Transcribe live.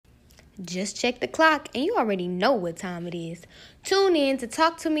Just check the clock and you already know what time it is. Tune in to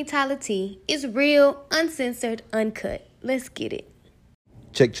Talk to Me Tyler T. It's real, uncensored, uncut. Let's get it.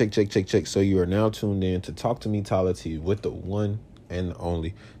 Check, check, check, check, check. So you are now tuned in to Talk to Me Tyler T with the one and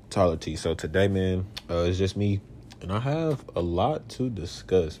only Tyler T. So today, man, it's just me, and I have a lot to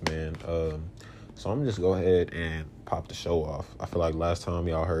discuss, man. So I'm just go ahead and pop the show off. I feel like last time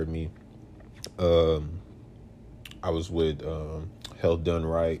y'all heard me, I was with Health Done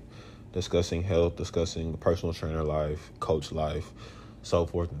Right, discussing health, discussing personal trainer life, coach life, so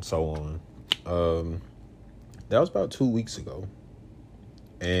forth and so on. That was about 2 weeks ago.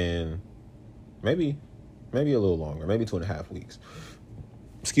 And maybe a little longer, maybe 2.5 weeks.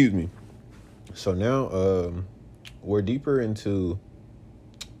 Excuse me. So now we're deeper into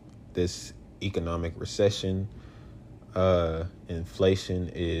this economic recession. Inflation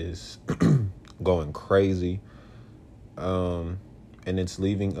is going crazy. And it's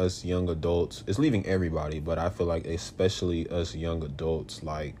leaving us young adults. It's leaving everybody, but I feel like especially us young adults,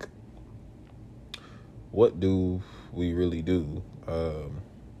 like, what do we really do?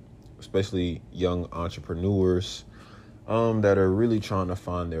 Especially young entrepreneurs that are really trying to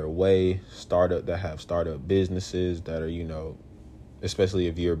find their way, that have startup businesses that are, especially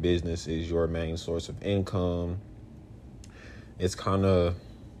if your business is your main source of income. It's kind of,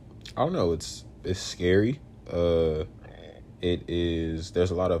 I don't know, it's scary. There's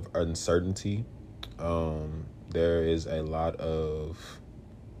a lot of uncertainty. There is a lot of,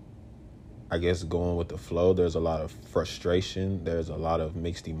 I guess, going with the flow. There's a lot of frustration. There's a lot of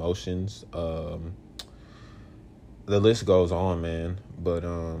mixed emotions. The list goes on, man. But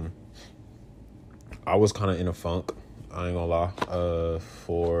I was kind of in a funk, I ain't gonna lie,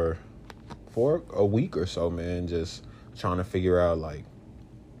 for a week or so, man, just trying to figure out, like,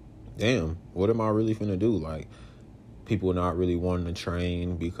 damn, what am I really finna do? Like, people not really wanting to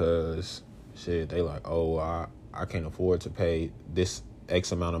train because, shit, they like, oh, I can't afford to pay this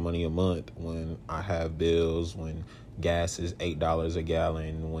X amount of money a month when I have bills, when gas is $8 a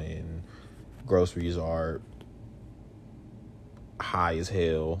gallon, when groceries are high as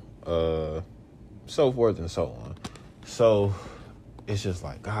hell, so forth and so on. So it's just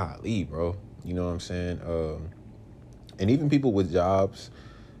like, golly, bro, you know what I'm saying? And even people with jobs,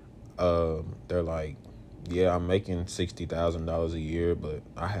 they're like, yeah, I'm making $60,000 a year, but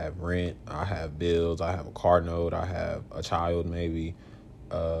I have rent, I have bills, I have a car note, I have a child maybe.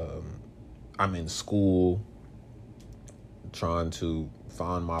 I'm in school trying to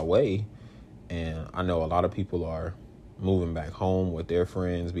find my way, and I know a lot of people are moving back home with their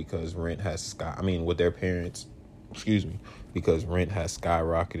friends because with their parents, because rent has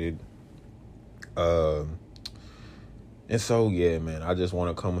skyrocketed. And so, yeah, man, I just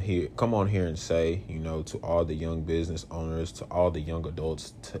want to come on here and say, to all the young business owners, to all the young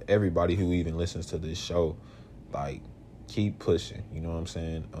adults, to everybody who even listens to this show, like, keep pushing. You know what I'm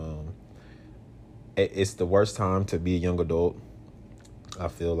saying? It's the worst time to be a young adult, I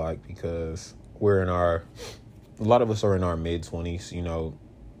feel like, because a lot of us are in our mid-20s.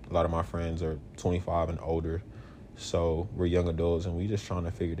 A lot of my friends are 25 and older. So we're young adults and we just trying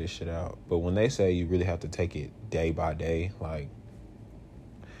to figure this shit out. But when they say you really have to take it day by day, like,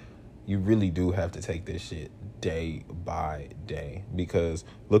 you really do have to take this shit day by day, because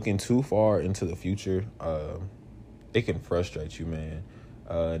looking too far into the future, it can frustrate you, man.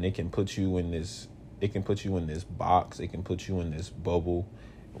 And it can put you in this box. It can put you in this bubble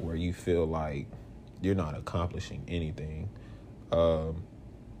where you feel like you're not accomplishing anything. And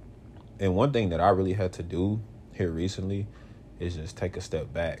one thing that I really had to do here recently is just take a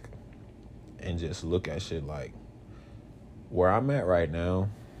step back and just look at shit like, where I'm at right now,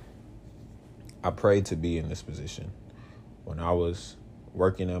 I prayed to be in this position. When I was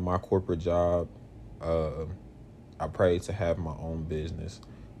working at my corporate job, I prayed to have my own business.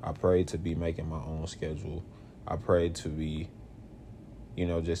 I prayed to be making my own schedule. I prayed to be,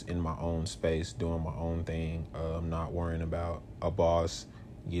 just in my own space, doing my own thing, not worrying about a boss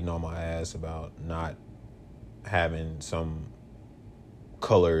getting on my ass about not having some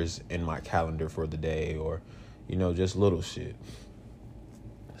colors in my calendar for the day, or, just little shit.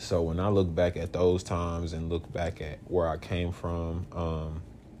 So when I look back at those times and look back at where I came from,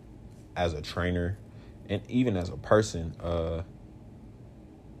 as a trainer and even as a person,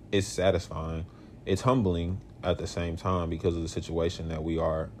 it's satisfying. It's humbling at the same time because of the situation that we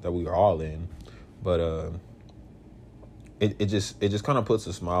are all in. But it just kind of puts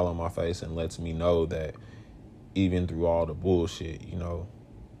a smile on my face and lets me know that even through all the bullshit,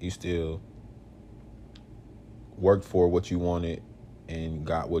 you still worked for what you wanted and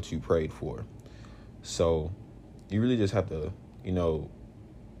got what you prayed for. So you really just have to,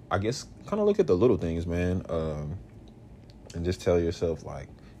 I guess, kind of look at the little things, man, and just tell yourself, like,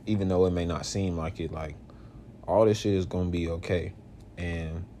 even though it may not seem like it, like, all this shit is gonna be okay.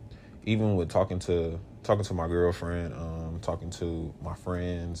 And even with talking to my girlfriend, talking to my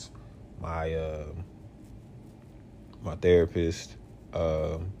friends, my therapist,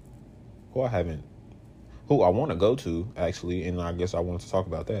 who I want to go to, actually, and I guess I wanted to talk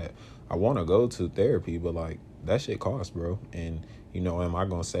about that. I want to go to therapy, but, like, that shit costs, bro. And, am I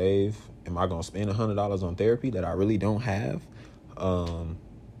going to save? Am I going to spend $100 on therapy that I really don't have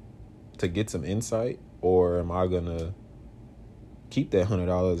to get some insight? Or am I going to keep that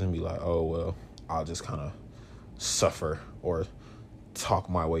 $100 and be like, oh, well, I'll just kind of suffer or talk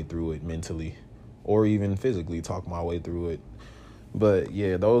my way through it mentally or even physically talk my way through it? But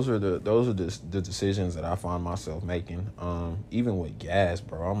yeah, those are the decisions that I find myself making. Even with gas,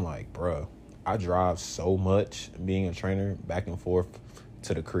 bro, I'm like, bro, I drive so much being a trainer back and forth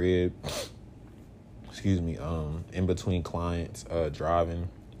to the crib. Excuse me. In between clients, driving.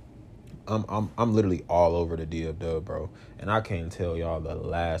 I'm literally all over the DFW, bro. And I can't tell y'all the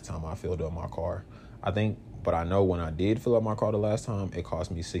last time I filled up my car. But I know when I did fill up my car the last time, it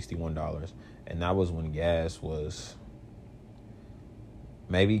cost me $61. And that was when gas was,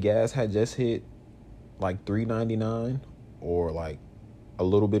 maybe gas had just hit like $3.99 or like a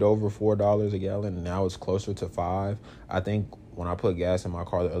little bit over $4 a gallon. And now it's closer to $5. I think when I put gas in my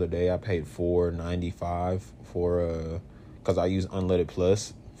car the other day, I paid $4.95 because I use Unleaded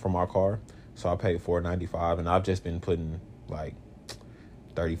Plus for my car. So I paid $4.95, and I've just been putting like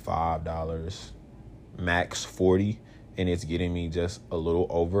 $35, max $40, and it's getting me just a little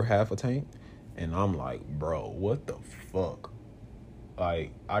over half a tank. And I'm like, bro, what the fuck?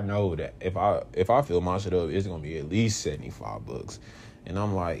 Like, I know that if I fill my shit up, it's gonna be at least $75. And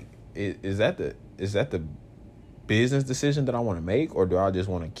I'm like, is that the business decision that I want to make, or do I just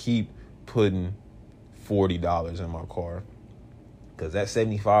want to keep putting $40 in my car? Because that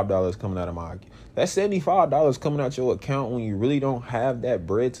 $75 coming out your account when you really don't have that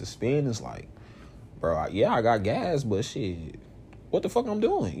bread to spend, is like, bro, I got gas, but shit, what the fuck I'm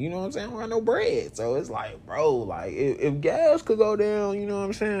doing? You know what I'm saying? I don't got no bread. So it's like, bro, like, if gas could go down, you know what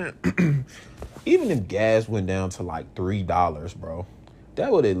I'm saying? Even if gas went down to like $3, bro,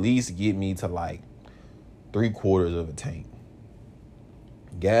 that would at least get me to like 3/4 of a tank.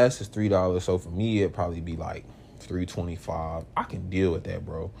 Gas is $3, so for me, it'd probably be like $3.25. I can deal with that,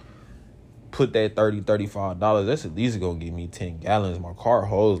 bro. Put that $35, that's at least gonna give me 10 gallons. My car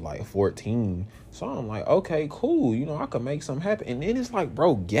holds like 14. So I'm like, okay, cool. I can make something happen. And then it's like,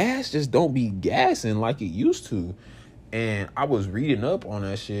 bro, gas just don't be gassing like it used to. And I was reading up on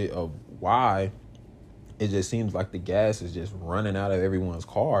that shit of why it just seems like the gas is just running out of everyone's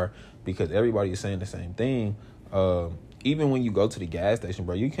car, because everybody is saying the same thing. Even when you go to the gas station,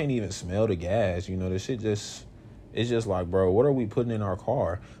 bro, you can't even smell the gas. The shit it's just like, bro, what are we putting in our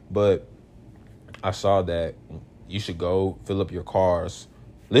car? But I saw that you should go fill up your cars.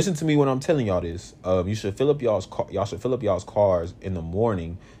 Listen to me when I'm telling y'all this. You should fill up y'all's cars in the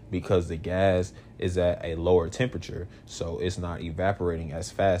morning, because the gas is at a lower temperature, so it's not evaporating as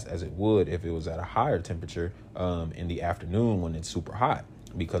fast as it would if it was at a higher temperature in the afternoon when it's super hot,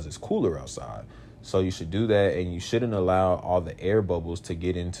 because it's cooler outside. So you should do that, and you shouldn't allow all the air to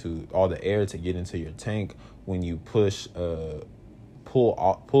get into your tank when you pull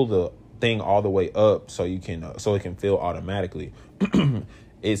the thing all the way up so it can fill automatically.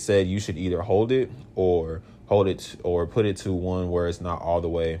 It said you should either hold it or put it to one where it's not all the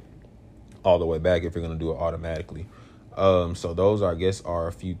way back if you're gonna do it automatically. So those I guess are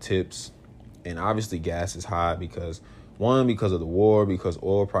a few tips. And obviously gas is high because of the war, because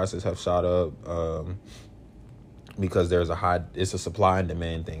oil prices have shot up, because it's a supply and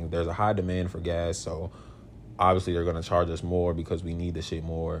demand thing. There's a high demand for gas, so obviously they're gonna charge us more because we need the shit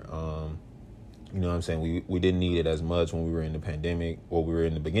more. You know what I'm saying? We didn't need it as much when we were in the pandemic, or we were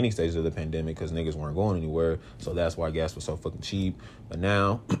in the beginning stages of the pandemic, because niggas weren't going anywhere. So that's why gas was so fucking cheap. But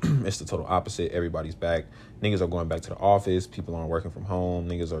now it's the total opposite. Everybody's back. Niggas are going back to the office. People aren't working from home.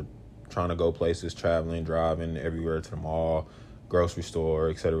 Niggas are trying to go places, traveling, driving everywhere, to the mall, grocery store,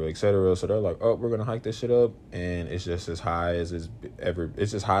 et cetera, et cetera. So they're like, oh, we're going to hike this shit up. And it's just as high as it's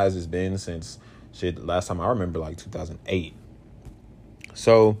been since shit. Last time I remember, like 2008.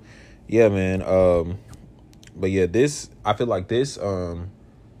 So yeah, man. But yeah, I feel like this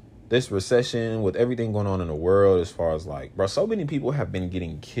recession, with everything going on in the world, as far as like, bro, so many people have been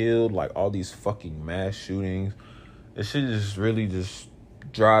getting killed, like all these fucking mass shootings. This shit is really just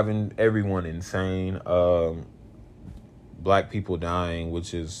driving everyone insane. Black people dying,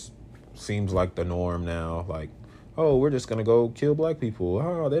 which seems like the norm now. Like, oh, we're just gonna go kill black people.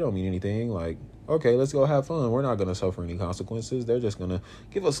 Oh, they don't mean anything. Like, okay, let's go have fun. We're not gonna suffer any consequences. They're just gonna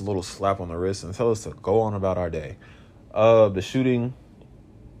give us a little slap on the wrist and tell us to go on about our day. The shooting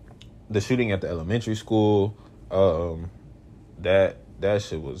at the elementary school, that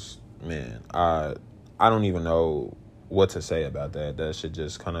shit was, man, I don't even know what to say about that. That shit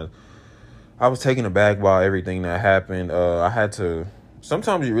just kind of, I was taken aback by everything that happened. I had to,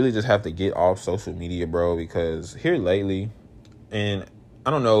 sometimes you really just have to get off social media, bro, because here lately, and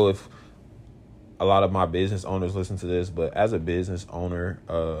I don't know if a lot of my business owners listen to this, but as a business owner,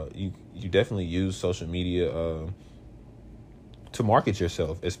 you definitely use social media to market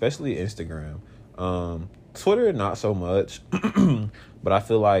yourself, especially Instagram. Twitter, not so much, but I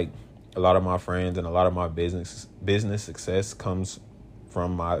feel like a lot of my friends and a lot of my business success comes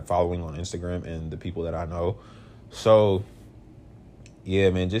from my following on Instagram and the people that I know. So, yeah,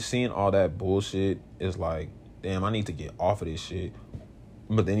 man, just seeing all that bullshit is like, damn, I need to get off of this shit.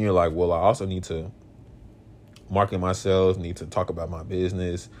 But then you're like, well, I also need to market myself, need to talk about my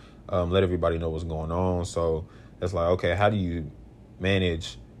business, let everybody know what's going on. So it's like, okay, how do you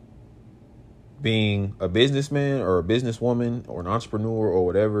manage being a businessman or a businesswoman or an entrepreneur or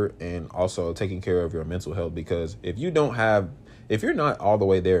whatever, and also taking care of your mental health? Because if you're not all the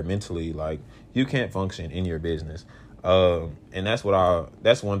way there mentally, like, you can't function in your business. And that's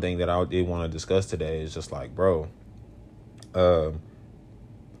one thing that I did want to discuss today is just like, bro,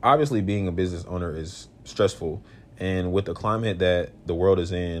 obviously being a business owner is stressful, and with the climate that the world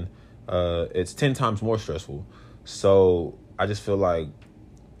is in, it's 10 times more stressful. So I just feel like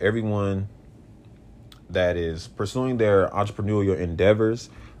everyone that is pursuing their entrepreneurial endeavors,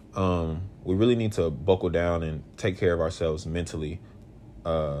 we really need to buckle down and take care of ourselves mentally,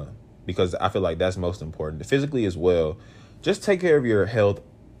 because I feel like that's most important. Physically as well. Just take care of your health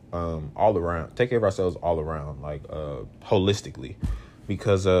all around. Take care of ourselves all around, like holistically.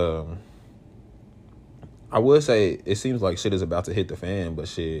 Because I would say it seems like shit is about to hit the fan, but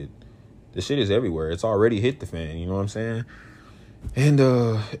the shit is everywhere. It's already hit the fan, you know what I'm saying? And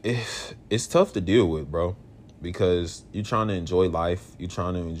it's tough to deal with, bro, because you're trying to enjoy life. You're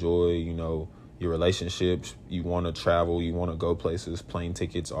trying to enjoy, your relationships. You want to travel. You want to go places. Plane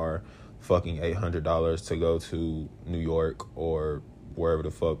tickets are fucking $800 to go to New York or wherever the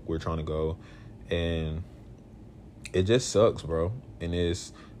fuck we're trying to go. And it just sucks, bro. And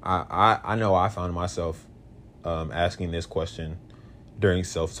I know I found myself asking this question during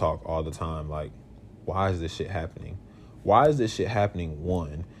self-talk all the time. Like, why is this shit happening? Why is this shit happening,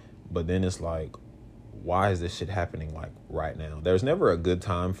 one? But then it's like, why is this shit happening, like, right now? There's never a good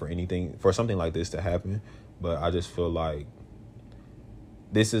time for something like this to happen. But I just feel like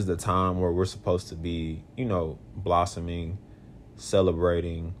this is the time where we're supposed to be, blossoming,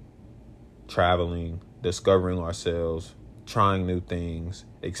 celebrating, traveling, discovering ourselves, trying new things,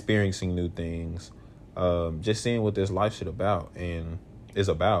 experiencing new things, just seeing what this life is about. And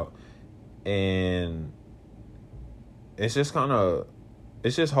it's just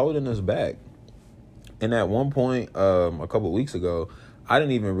holding us back. And at one point, a couple of weeks ago, I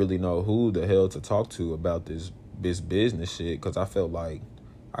didn't even really know who the hell to talk to about this business shit, because I felt like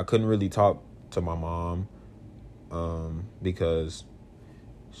I couldn't really talk to my mom, because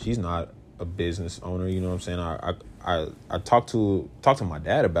she's not a business owner, you know what I'm saying? I talked to my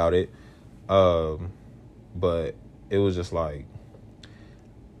dad about it, but it was just like,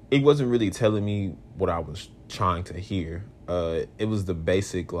 it wasn't really telling me what I was trying to hear. It was the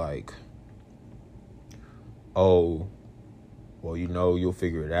basic, like, oh, well, you'll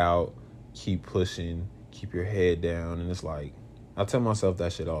figure it out, keep pushing, keep your head down. And it's like, I tell myself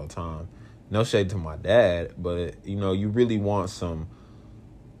that shit all the time. No shade to my dad, but you really want some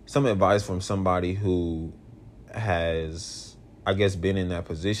advice from somebody who has, I guess, been in that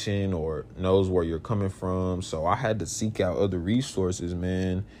position or knows where you're coming from. So I had to seek out other resources,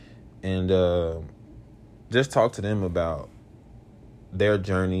 man, and just talk to them about their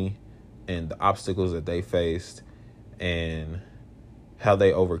journey and the obstacles that they faced and how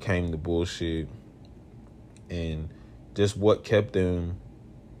they overcame the bullshit and just what kept them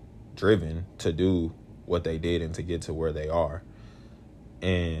driven to do what they did and to get to where they are.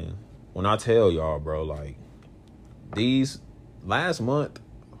 And when I tell y'all, bro, like, these last month,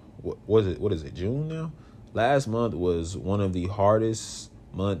 what is it, June now? Last month was one of the hardest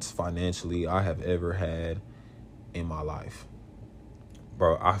months financially I have ever had in my life.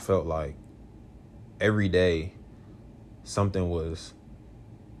 Bro, I felt like every day some money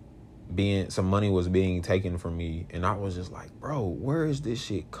was being taken from me, and I was just like, bro, where is this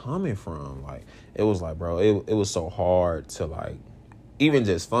shit coming from? Like, it was like, bro, it was so hard to, like, even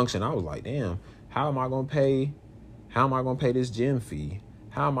just function. I was like, damn, how am I gonna pay How am I going to pay this gym fee?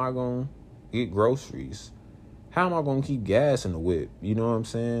 How am I going to get groceries? How am I going to keep gas in the whip? You know what I'm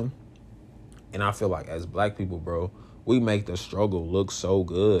saying? And I feel like as black people, bro, we make the struggle look so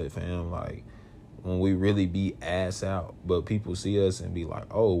good, fam. Like, when we really be ass out. But people see us and be like,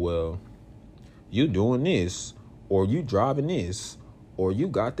 oh, well, you doing this, or you driving this, or you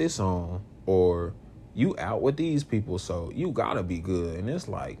got this on, or you out with these people, so you gotta be good. And it's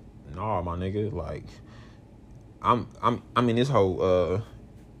like, nah, my nigga, like, I'm in this whole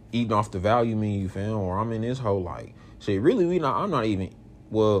eating off the value menu, fam, or I'm in this whole like shit. Really, I'm not even.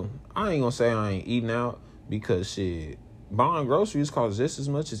 Well, I ain't gonna say I ain't eating out, because shit, buying groceries costs just as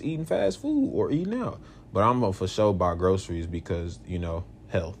much as eating fast food or eating out. But I'm gonna for sure buy groceries because,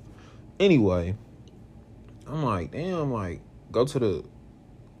 health. Anyway, I'm like, damn, like, go out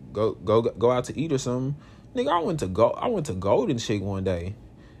to eat or something. Nigga, I went to Golden Chick one day,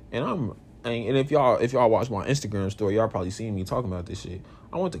 and if y'all watch my Instagram story, y'all probably seen me talking about this shit.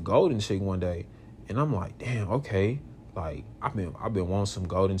 I went to Golden Chick one day, and I'm like, damn, okay. Like, I've been wanting some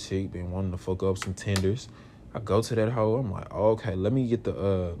Golden Chick, been wanting to fuck up some tenders. I go to that hoe, I'm like, oh, okay, let me get the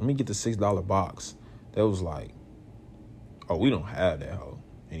 $6 box. That was like, oh, we don't have that hoe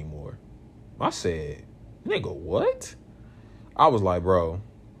anymore. I said, nigga, what? I was like, bro,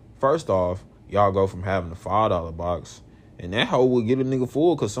 first off, y'all go from having the $5 box, and that hoe would get a nigga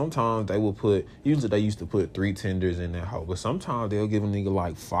full, because sometimes usually they used to put 3 tenders in that hoe, but sometimes they'll give a nigga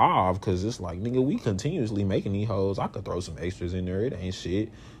like 5, because it's like, nigga, we continuously making these hoes. I could throw some extras in there. It ain't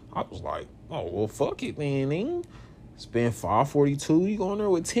shit. I was like, oh, well, fuck it, man. Spend $5.42. You going there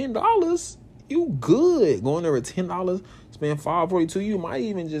with $10. You good. Going there with $10. Spend $5.42. You might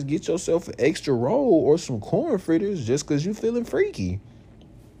even just get yourself an extra roll or some corn fritters just because you feeling freaky.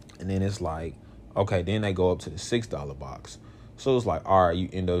 And then it's like, okay, then they go up to the $6 box. So it's like, all right, you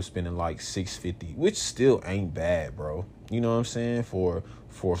end up spending like $6.50, which still ain't bad, bro. You know what I'm saying? For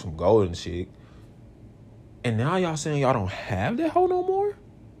some Golden Chick. And now y'all saying y'all don't have that hoe no more?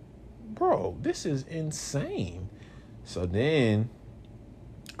 Bro, this is insane. So then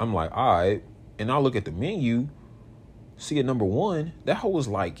I'm like, all right. And I look at the menu, see at number 1, that hoe was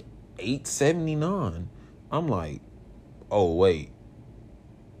like $8.79. I'm like, oh, wait.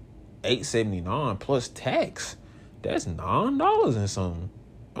 $8.79 plus tax. That's $9 and something.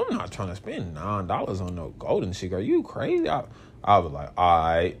 I'm not trying to spend $9 on no Golden Chick. Are you crazy? I was like, all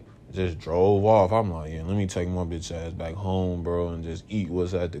right. Just drove off. I'm like, yeah, let me take my bitch ass back home, bro, and just eat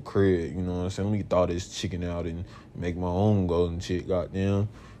what's at the crib. You know what I'm saying? Let me thaw this chicken out and make my own Golden Chick, goddamn.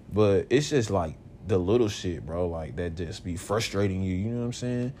 But it's just like the little shit, bro, like that just be frustrating you. You know what I'm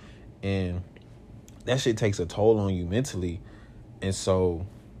saying? And that shit takes a toll on you mentally. And so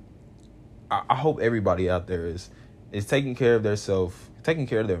I hope everybody out there is taking care of taking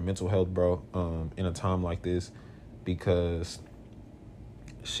care of their mental health, bro, in a time like this, because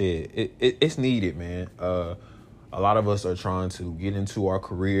shit, it's needed, man. A lot of us are trying to get into our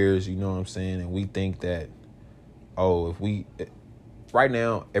careers, you know what I'm saying? And we think that, right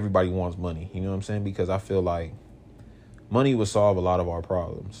now, everybody wants money, you know what I'm saying? Because I feel like money would solve a lot of our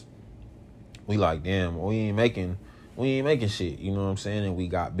problems. We like, damn, we ain't making shit, you know what I'm saying? And we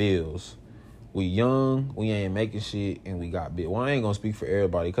got bills. We young, we ain't making shit, and we got bills. Well, I ain't gonna speak for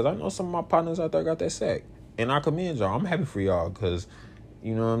everybody, because I know some of my partners out there got that sack. And I commend y'all. I'm happy for y'all, because,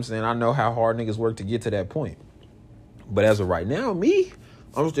 you know what I'm saying, I know how hard niggas work to get to that point. But as of right now,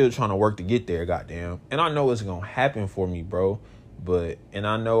 I'm still trying to work to get there, goddamn. And I know it's gonna happen for me, bro. And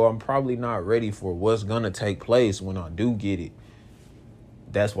I know I'm probably not ready for what's gonna take place when I do get it.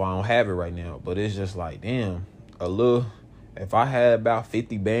 That's why I don't have it right now. But it's just like, damn, if I had about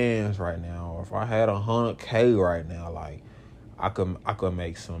 50 bands right now, or if I had 100K right now, like, I could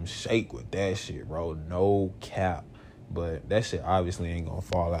make some shake with that shit, bro. No cap. But that shit obviously ain't gonna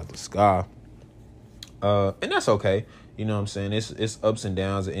fall out the sky. And that's okay. You know what I'm saying? It's ups and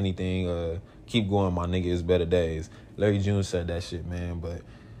downs of anything. Keep going, my nigga. It's better days. Larry June said that shit, man.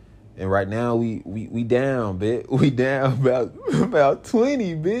 And right now we down, bit. We down about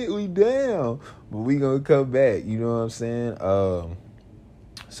 20, bit. We down. But we gonna come back. You know what I'm saying?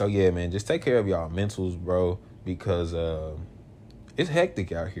 So yeah, man, just take care of y'all mentals, bro, because it's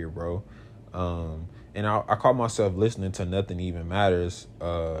hectic out here, bro. And I caught myself listening to Nothing Even Matters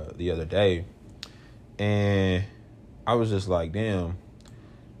the other day, and I was just like, damn.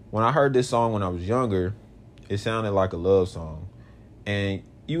 When I heard this song when I was younger, it sounded like a love song. And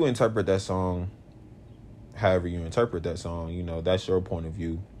you interpret that song however you interpret that song. You know, that's your point of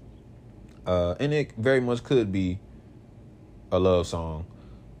view. And it very much could be a love song.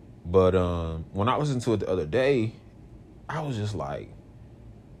 But when I listened to it the other day, I was just like,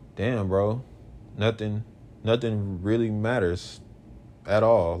 damn, bro. Nothing nothing really matters at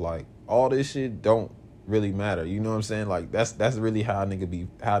all. Like, all this shit don't really matter. You know what I'm saying? Like, that's really how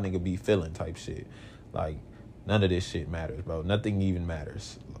nigga be feeling type shit. Like, none of this shit matters, bro. Nothing even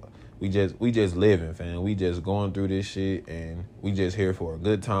matters. We just living, fam. We just going through this shit, and we just here for a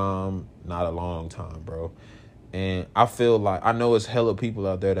good time, not a long time, bro. And I feel like, I know it's hella people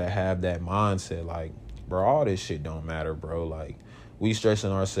out there that have that mindset, like, bro, all this shit don't matter, bro. Like, we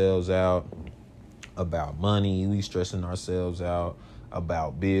stressing ourselves out about money. We stressing ourselves out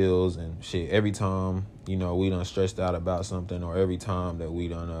about bills and shit. Every time, we done stressed out about something, or every time that we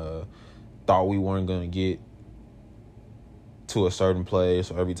done thought we weren't gonna get to a certain place,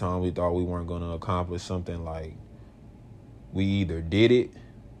 or every time we thought we weren't gonna accomplish something, like, we either did it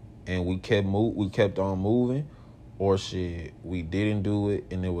and we kept on moving, or shit, we didn't do it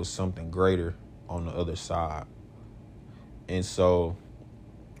and there was something greater on the other side. And so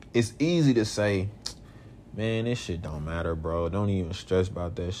it's easy to say, man, this shit don't matter, bro. Don't even stress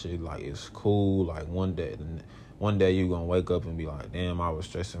about that shit. Like, it's cool. Like, one day you gonna wake up and be like, damn, I was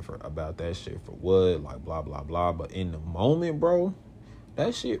stressing about that shit for what? Like, blah, blah, blah. But in the moment, bro,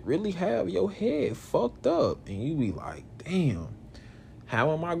 that shit really have your head fucked up. And you be like, damn,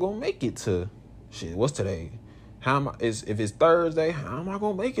 how am I gonna make it to shit? What's today? If it's Thursday, how am I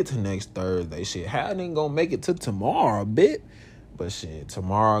gonna make it to next Thursday? Shit, how I ain't gonna make it to tomorrow a bit? But shit,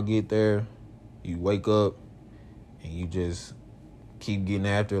 tomorrow I get there, you wake up, and you just keep getting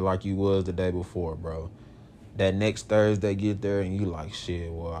after it like you was the day before, bro. That next Thursday get there, and you like,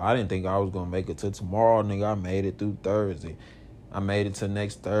 shit, well, I didn't think I was gonna make it to tomorrow, nigga. I made it through Thursday. I made it to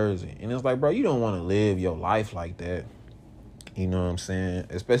next Thursday. And it's like, bro, you don't want to live your life like that. You know what I'm saying?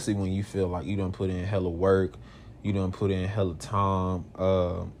 Especially when you feel like you done put in hella work, you done put in hella time,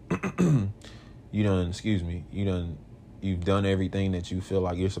 you've done everything that you feel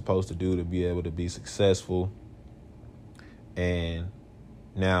like you're supposed to do to be able to be successful. And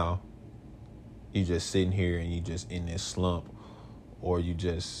now you just sitting here and you just in this slump, or you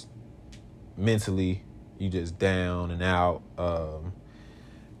just mentally, you just down and out.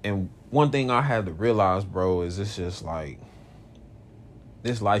 And one thing I had to realize, bro, is it's just like,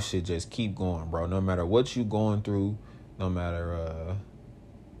 this life should just keep going, bro. No matter what you going through, no matter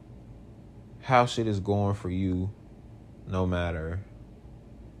how shit is going for you, no matter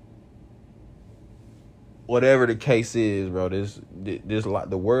whatever the case is, bro. This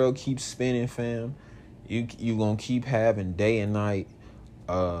like, the world keeps spinning, fam. You gonna keep having day and night.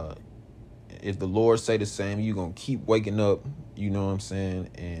 If the Lord say the same, you gonna keep waking up. You know what I'm saying?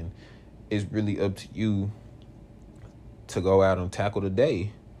 And it's really up to you to go out and tackle the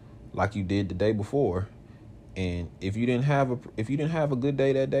day like you did the day before. And if you didn't have a good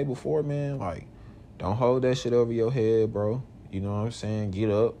day that day before, man, like, don't hold that shit over your head, bro. You know what I'm saying? Get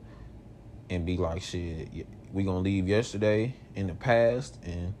up and be like, shit, we gonna leave yesterday in the past,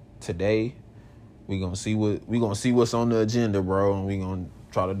 and today we gonna see what's on the agenda, bro, and we gonna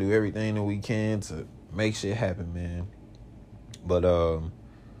try to do everything that we can to make shit happen, man. But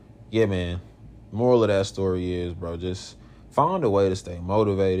yeah, man, moral of that story is, bro, just find a way to stay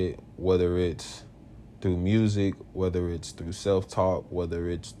motivated, whether it's through music, whether it's through self-talk, whether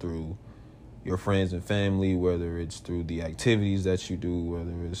it's through your friends and family, whether it's through the activities that you do,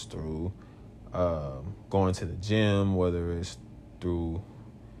 whether it's through going to the gym, whether it's through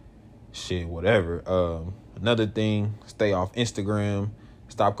shit, whatever. Another thing, stay off Instagram.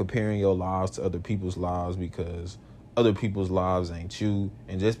 Stop comparing your lives to other people's lives, because other people's lives ain't you.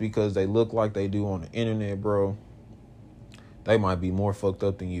 And just because they look like they do on the internet, bro, they might be more fucked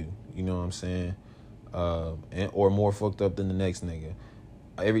up than you. You know what I'm saying? Or more fucked up than the next nigga.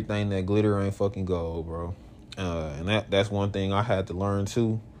 Everything that glitter ain't fucking gold, bro. And that's one thing I had to learn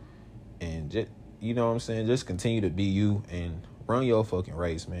too. And just, you know what I'm saying? Just continue to be you and run your fucking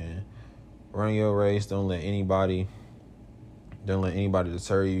race, man. Run your race. Don't let anybody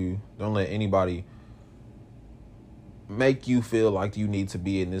deter you. Don't let anybody make you feel like you need to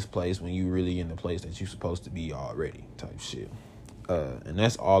be in this place when you really in the place that you're supposed to be already, type shit. And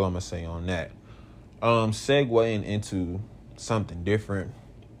that's all I'm gonna say on that. Segueing into something different.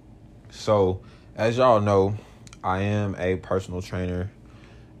 So, as y'all know, I am a personal trainer,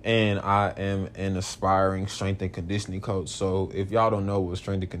 and I am an aspiring strength and conditioning coach. So, if y'all don't know what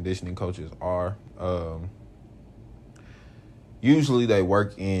strength and conditioning coaches are, usually they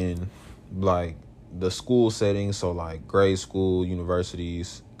work in like the school settings, so like grade school,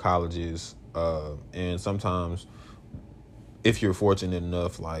 universities, colleges, and sometimes if you're fortunate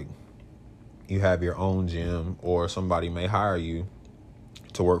enough, like you have your own gym, or somebody may hire you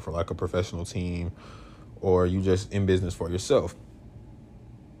to work for like a professional team, or you just in business for yourself.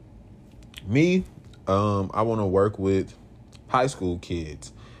 Me, I want to work with high school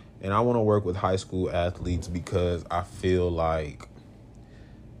kids, and I want to work with high school athletes because I feel like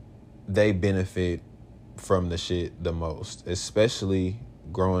they benefit from the shit the most, especially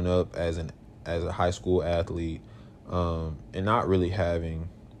growing up as a high school athlete, and not really having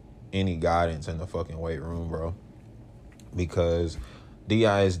any guidance in the fucking weight room, bro. Because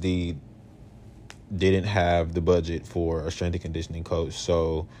DISD didn't have the budget for a strength and conditioning coach,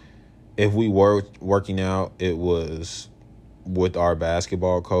 so if we were working out, it was with our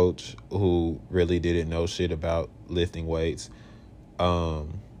basketball coach who really didn't know shit about lifting weights.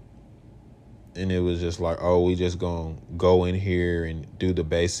 And it was just like, oh, we just gonna go in here and do the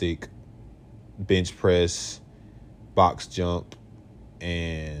basic bench press, box jump,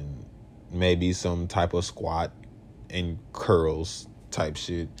 and maybe some type of squat and curls type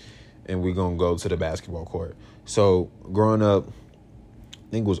shit. And we're gonna go to the basketball court. So growing up,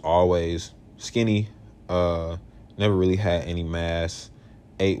 I think was always skinny, never really had any mass,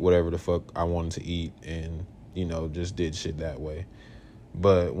 ate whatever the fuck I wanted to eat, and, just did shit that way.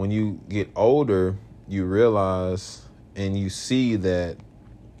 But when you get older, you realize and you see that,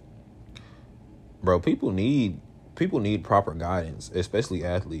 bro, people need proper guidance, especially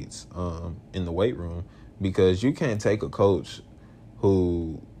athletes, in the weight room, because you can't take a coach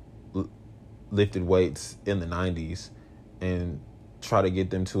who lifted weights in the 90s and try to get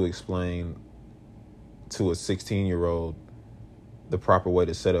them to explain to a 16-year-old the proper way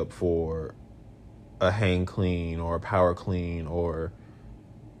to set up for a hang clean or a power clean or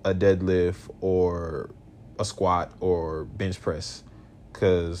a deadlift or a squat or bench press.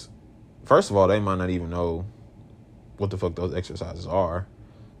 Because first of all, they might not even know what the fuck those exercises are.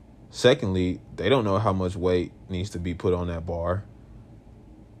 Secondly, they don't know how much weight needs to be put on that bar.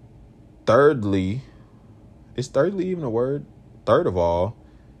 Thirdly, is thirdly even a word? Third of all,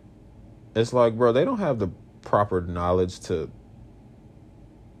 it's like, bro, they don't have the proper knowledge to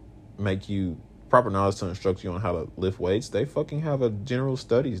instruct you on how to lift weights. They fucking have a general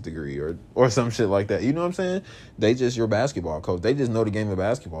studies degree or some shit like that. You know what I'm saying? They just your basketball coach. They just know the game of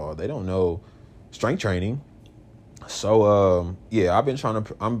basketball. They don't know strength training. So yeah, I've been trying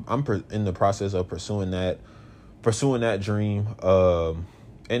to. I'm in the process of pursuing that dream.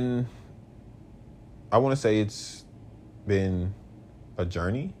 And I want to say it's been a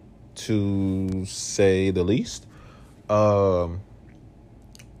journey, to say the least. So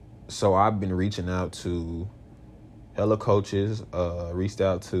I've been reaching out to hella coaches, reached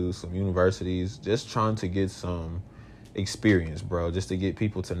out to some universities, just trying to get some experience, bro, just to get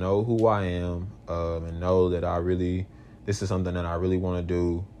people to know who I am, and know that this is something that I really want to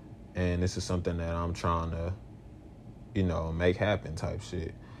do, and this is something that I'm trying to, make happen type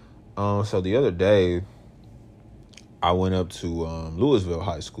shit. So the other day, I went up to Louisville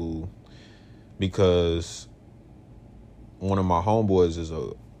High School because one of my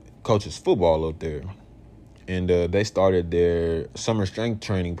homeboys coaches football up there, and they started their summer strength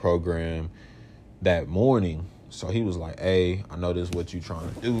training program that morning. So he was like, hey, I know this is what you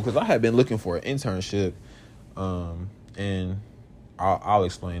trying to do, because I had been looking for an internship, and I'll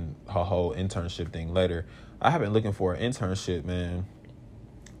explain her whole internship thing later. I have been looking for an internship, man,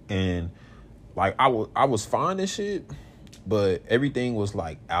 and like I was finding shit, but everything was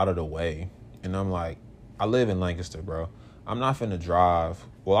like out of the way, and I'm like, I live in Lancaster, bro. I'm not finna drive.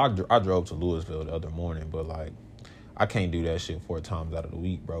 Well, I drove to Louisville the other morning, but like, I can't do that shit 4 times out of the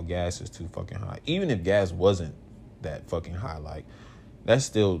week, bro. Gas is too fucking high. Even if gas wasn't that fucking high, like, that's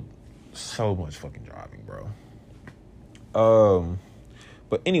still so much fucking driving, bro.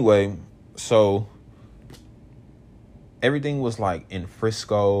 But anyway, so everything was like in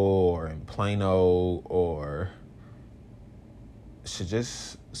Frisco or in Plano or shit,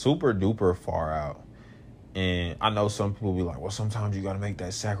 just super duper far out. And I know some people be like, well, sometimes you got to make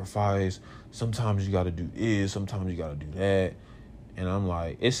that sacrifice. Sometimes you got to do this. Sometimes you got to do that. And I'm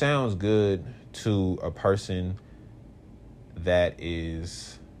like, it sounds good to a person that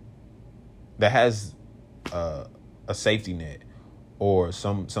has a safety net or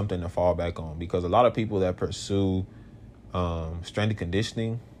something to fall back on. Because a lot of people that pursue strength and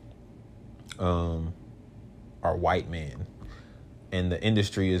conditioning are white men. And the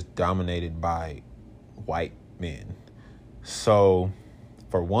industry is dominated by white men. So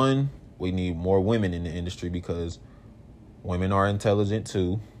for one, we need more women in the industry because women are intelligent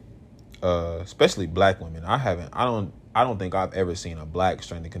too, especially black women. I don't think I've ever seen a black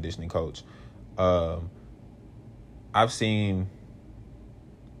strength and conditioning coach. I've seen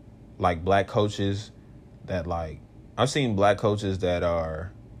black coaches that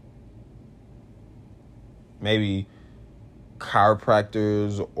are maybe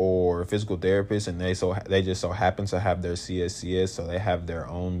chiropractors or physical therapists, and they just so happen to have their CSCS, so they have their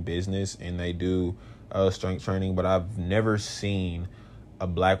own business and they do strength training. But I've never seen a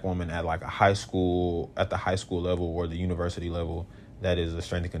black woman at like at the high school level or the university level that is a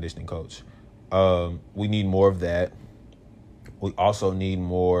strength and conditioning coach. We need more of that. We also need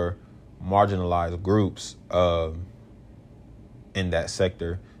more marginalized groups in that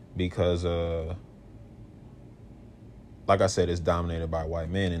sector because like I said, it's dominated by white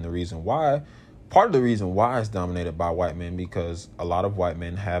men. And part of the reason why it's dominated by white men, because a lot of white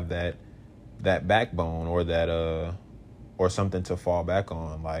men have that backbone or that or something to fall back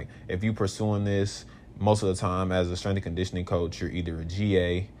on. Like, if you pursuing this, most of the time as a strength and conditioning coach, you're either a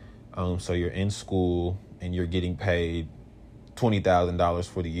GA, so you're in school and you're getting paid $20,000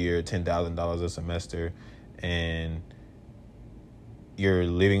 for the year, $10,000 a semester, and you're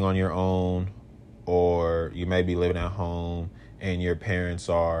living on your own, or you may be living at home and your parents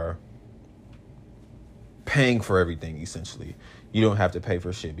are paying for everything, essentially. You don't have to pay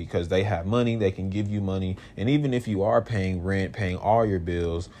for shit because they have money, they can give you money. And even if you are paying rent, paying all your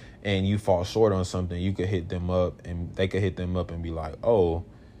bills, and you fall short on something, you could hit them up and they could hit them up and be like, oh,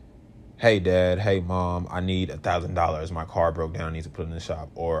 hey, Dad, hey, Mom, I need $1,000. My car broke down. I need to put it in the shop.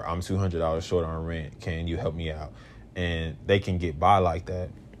 Or I'm $200 short on rent. Can you help me out? And they can get by like that.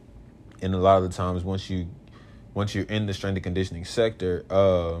 And a lot of the times once you're in the strength and conditioning sector,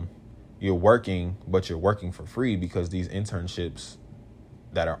 you're working, but you're working for free because these internships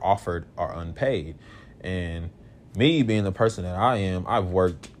that are offered are unpaid. And me being the person that I am, I've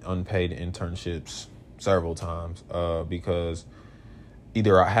worked unpaid internships several times because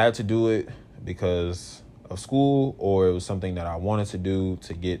either I had to do it because of school, or it was something that I wanted to do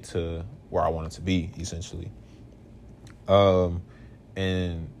to get to where I wanted to be, essentially.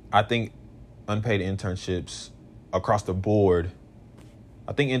 And I think unpaid internships across the board,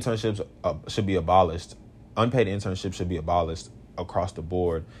 I think internships should be abolished. Unpaid internships should be abolished across the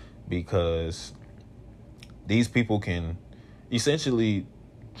board because these people can essentially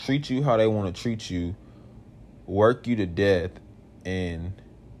treat you how they want to treat you, work you to death, and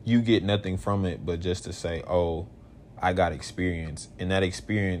you get nothing from it but just to say, oh, I got experience. And that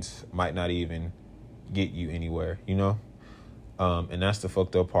experience might not even get you anywhere, you know? And that's the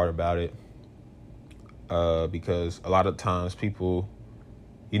fucked up part about it. Because a lot of times people,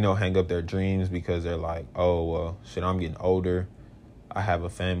 hang up their dreams because they're like, oh, well, shit, I'm getting older. I have a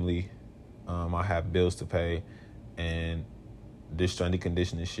family. I have bills to pay. And this strength and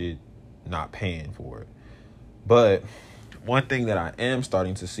conditioning shit, not paying for it. But one thing that I am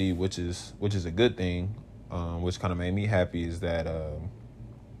starting to see, which is a good thing, which kind of made me happy, is that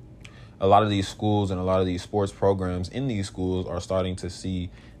a lot of these schools and a lot of these sports programs in these schools are starting to see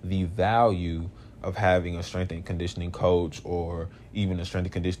the value of having a strength and conditioning coach or even a strength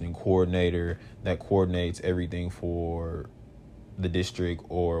and conditioning coordinator that coordinates everything for the district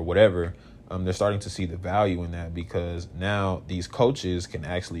or whatever. They're starting to see the value in that because now these coaches can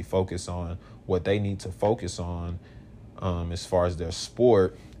actually focus on what they need to focus on as far as their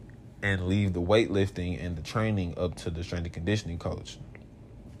sport and leave the weightlifting and the training up to the strength and conditioning coach.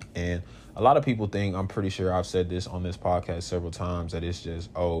 And a lot of people think, I'm pretty sure I've said this on this podcast several times, that it's just,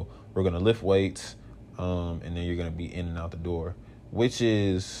 oh, we're going to lift weights and then you're going to be in and out the door, which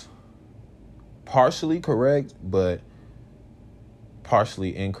is partially correct, but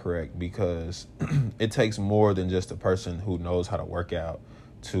partially incorrect because it takes more than just a person who knows how to work out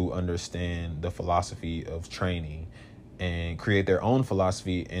to understand the philosophy of training and create their own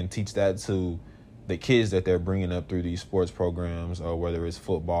philosophy and teach that to the kids that they're bringing up through these sports programs, or whether it's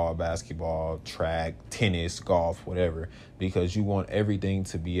football, basketball, track, tennis, golf, whatever, because you want everything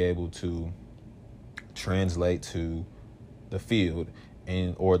to be able to translate to the field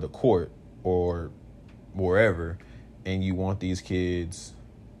and or the court or wherever, and you want these kids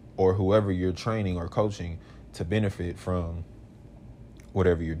or whoever you're training or coaching to benefit from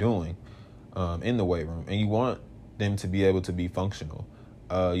whatever you're doing in the weight room, and you want them to be able to be functional.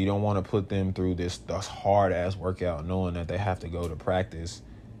 You don't want to put them through this hard ass workout knowing that they have to go to practice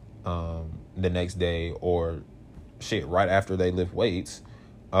the next day or shit right after they lift weights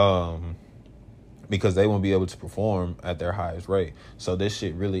because they won't be able to perform at their highest rate. So this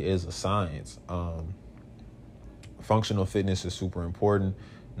shit really is a science. Functional fitness is super important,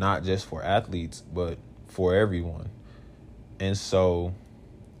 not just for athletes, but for everyone. And so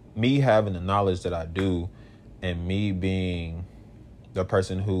me having the knowledge that I do and me being the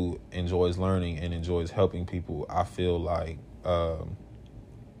person who enjoys learning and enjoys helping people, I feel like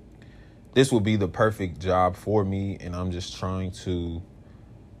this will be the perfect job for me. And I'm just trying to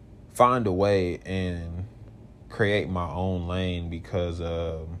find a way and create my own lane because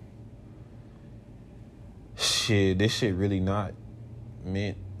this shit really not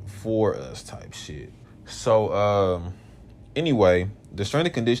meant for us type shit. So anyway, the strength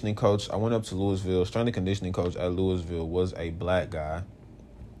and conditioning coach, I went up to Louisville. Strength and conditioning coach at Louisville was a black guy.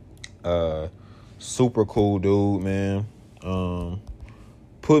 Super cool dude, man.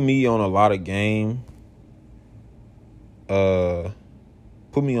 Put me on a lot of game.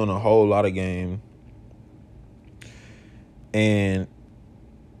 Put me on a whole lot of game. And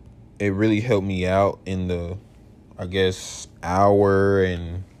it really helped me out in the, I guess, hour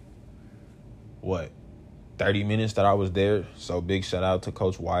and 30 minutes that I was there. So big shout out to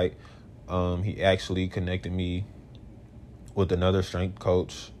Coach White. He actually connected me with another strength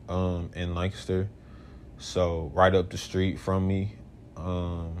coach in Lancaster. So right up the street from me.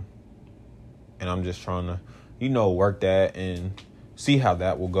 And I'm just trying to, work that and see how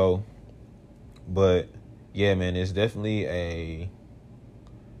that will go. But yeah, man, it's definitely a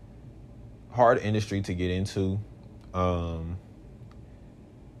hard industry to get into. And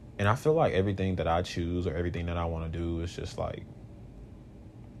I feel like everything that I choose or everything that I want to do is just like,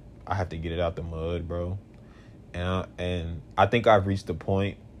 I have to get it out the mud, bro. And I think I've reached the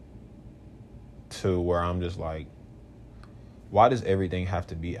point to where I'm just like, why does everything have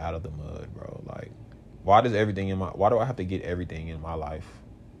to be out of the mud, bro? Like, why do I have to get everything in my life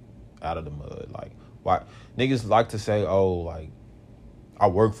out of the mud? Like, why niggas like to say, oh, like, I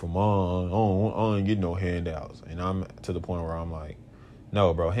work for mine, I don't get no handouts. And I'm to the point where I'm like,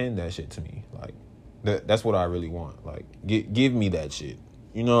 no, bro, hand that shit to me. Like, that's what I really want. Like, give me that shit.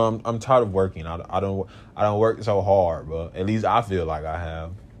 I'm tired of working. I don't work so hard, but at least I feel like I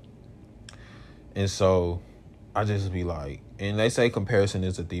have. And so I just be like, and they say comparison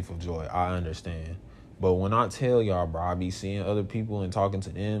is a thief of joy. I understand. But when I tell y'all, bro, I be seeing other people and talking to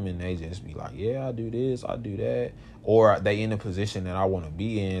them and they just be like, yeah, I do this, I do that. Or they in a position that I want to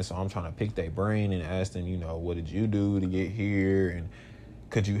be in. So I'm trying to pick their brain and ask them, what did you do to get here? And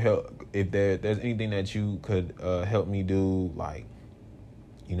could you help, if there's anything that you could help me do, like,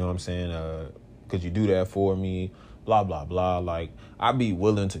 you know what I'm saying? Could you do that for me? Blah, blah, blah. Like, I be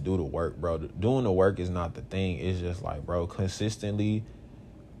willing to do the work, bro. Doing the work is not the thing. It's just like, bro, consistently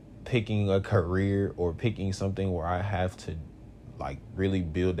picking a career or picking something where I have to, like, really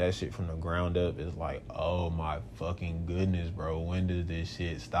build that shit from the ground up is like, oh my fucking goodness, bro. When does this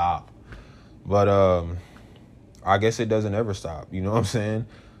shit stop? But I guess it doesn't ever stop. You know what I'm saying?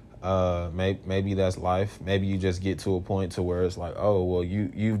 Maybe that's life. Maybe you just get to a point to where it's like, oh, well,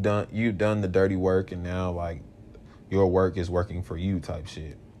 you've done the dirty work and now, like, your work is working for you type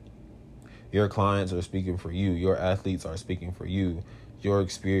shit. Your clients are speaking for you. Your athletes are speaking for you. Your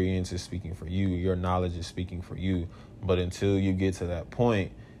experience is speaking for you. Your knowledge is speaking for you. But until you get to that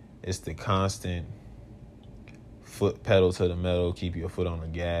point, it's the constant foot pedal to the metal, keep your foot on the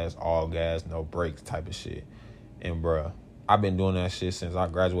gas, all gas, no brakes type of shit. And bruh, I've been doing that shit since I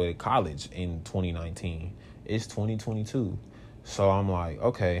graduated college in 2019. It's 2022. So I'm like,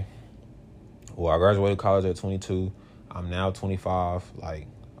 okay, well, I graduated college at 22. I'm now 25. Like,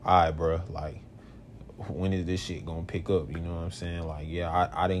 all right, bruh, like, when is this shit gonna pick up? You know what I'm saying? Like, yeah,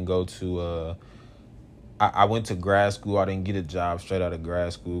 I didn't go to I went to grad school. I didn't get a job straight out of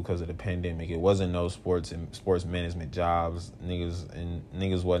grad school because of the pandemic. It wasn't no sports management jobs.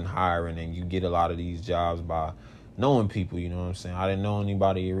 Niggas wasn't hiring, and you get a lot of these jobs by knowing people. You know what I'm saying? I didn't know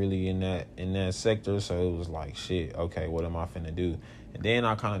anybody really in that sector, so it was like, shit. Okay, what am I finna do? And then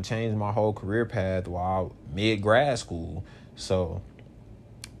I kind of changed my whole career path while mid grad school. So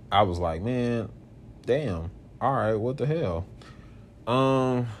I was like, man, damn. All right, what the hell?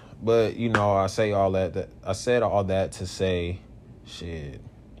 But I said all that to say, shit.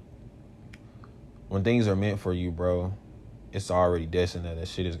 When things are meant for you, bro, it's already destined that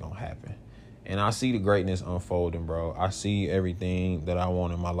shit is gonna happen. And I see the greatness unfolding, bro. I see everything that I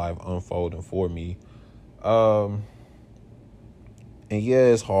want in my life unfolding for me. And yeah,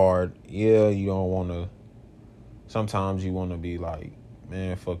 it's hard. Yeah, you don't want to. Sometimes you want to be like,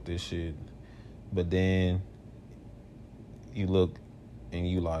 man, fuck this shit. But then you look and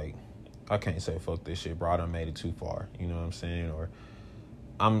you like, I can't say fuck this shit, bro. I done made it too far. You know what I'm saying? Or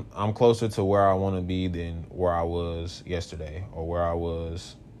I'm closer to where I want to be than where I was yesterday or where I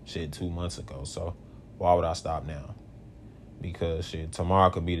was 2 months ago. So why would I stop now? Because shit, tomorrow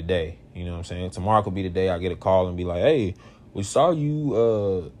could be the day. You know what I'm saying? Tomorrow could be the day I get a call and be like, hey, we saw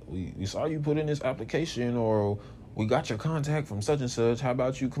you we saw you put in this application, or we got your contact from such and such. How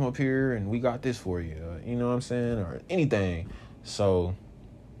about you come up here and we got this for you? You know what I'm saying? Or anything. So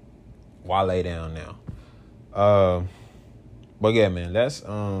why lay down now? But yeah, man, that's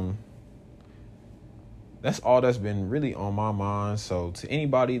that's all that's been really on my mind. So to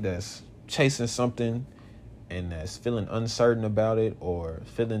anybody that's chasing something and that's feeling uncertain about it, or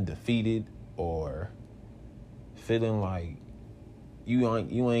feeling defeated, or feeling like you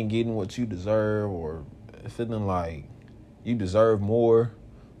ain't getting what you deserve, or feeling like you deserve more,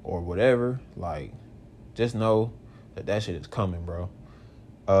 or whatever, like, just know that shit is coming, bro.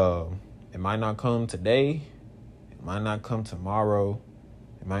 It might not come today, it might not come tomorrow,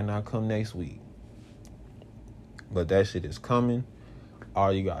 it might not come next week, but that shit is coming.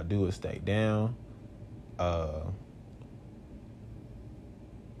 All you gotta do is stay down.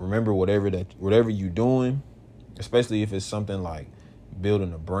 Remember whatever you doing, especially if it's something like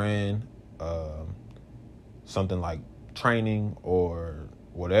building a brand, something like training, or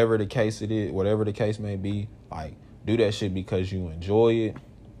whatever the case may be, like, do that shit because you enjoy it.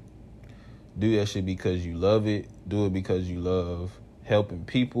 Do that shit because you love it. Do it because you love helping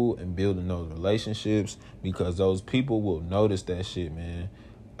people and building those relationships, because those people will notice that shit, man.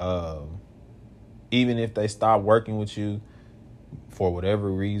 Even if they stop working with you for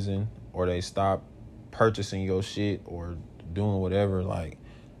whatever reason, or they stop purchasing your shit or doing whatever, like,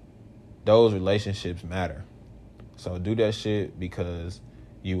 those relationships matter. So do that shit because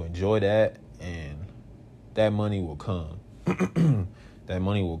you enjoy that, and that money will come. That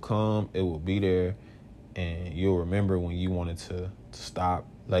money will come. It will be there, and you'll remember when you wanted to stop,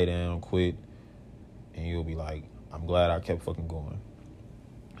 lay down, quit, and you'll be like, I'm glad I kept fucking going.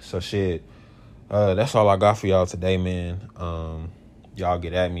 So shit, that's all I got for y'all today, man. Y'all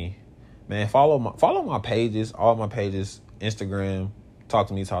get at me, man. Follow my pages, all my pages. Instagram, Talk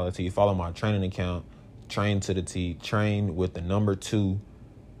to Me Tyler T. Follow my training account, Train to the T. Train with the number 2,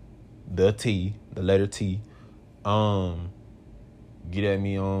 the T, the letter T. Get at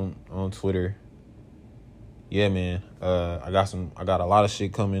me on Twitter. Yeah, man. I got a lot of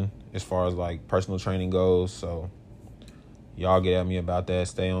shit coming as far as like personal training goes. So y'all get at me about that.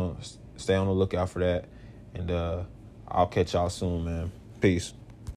 Stay on the lookout for that. And I'll catch y'all soon, man. Peace.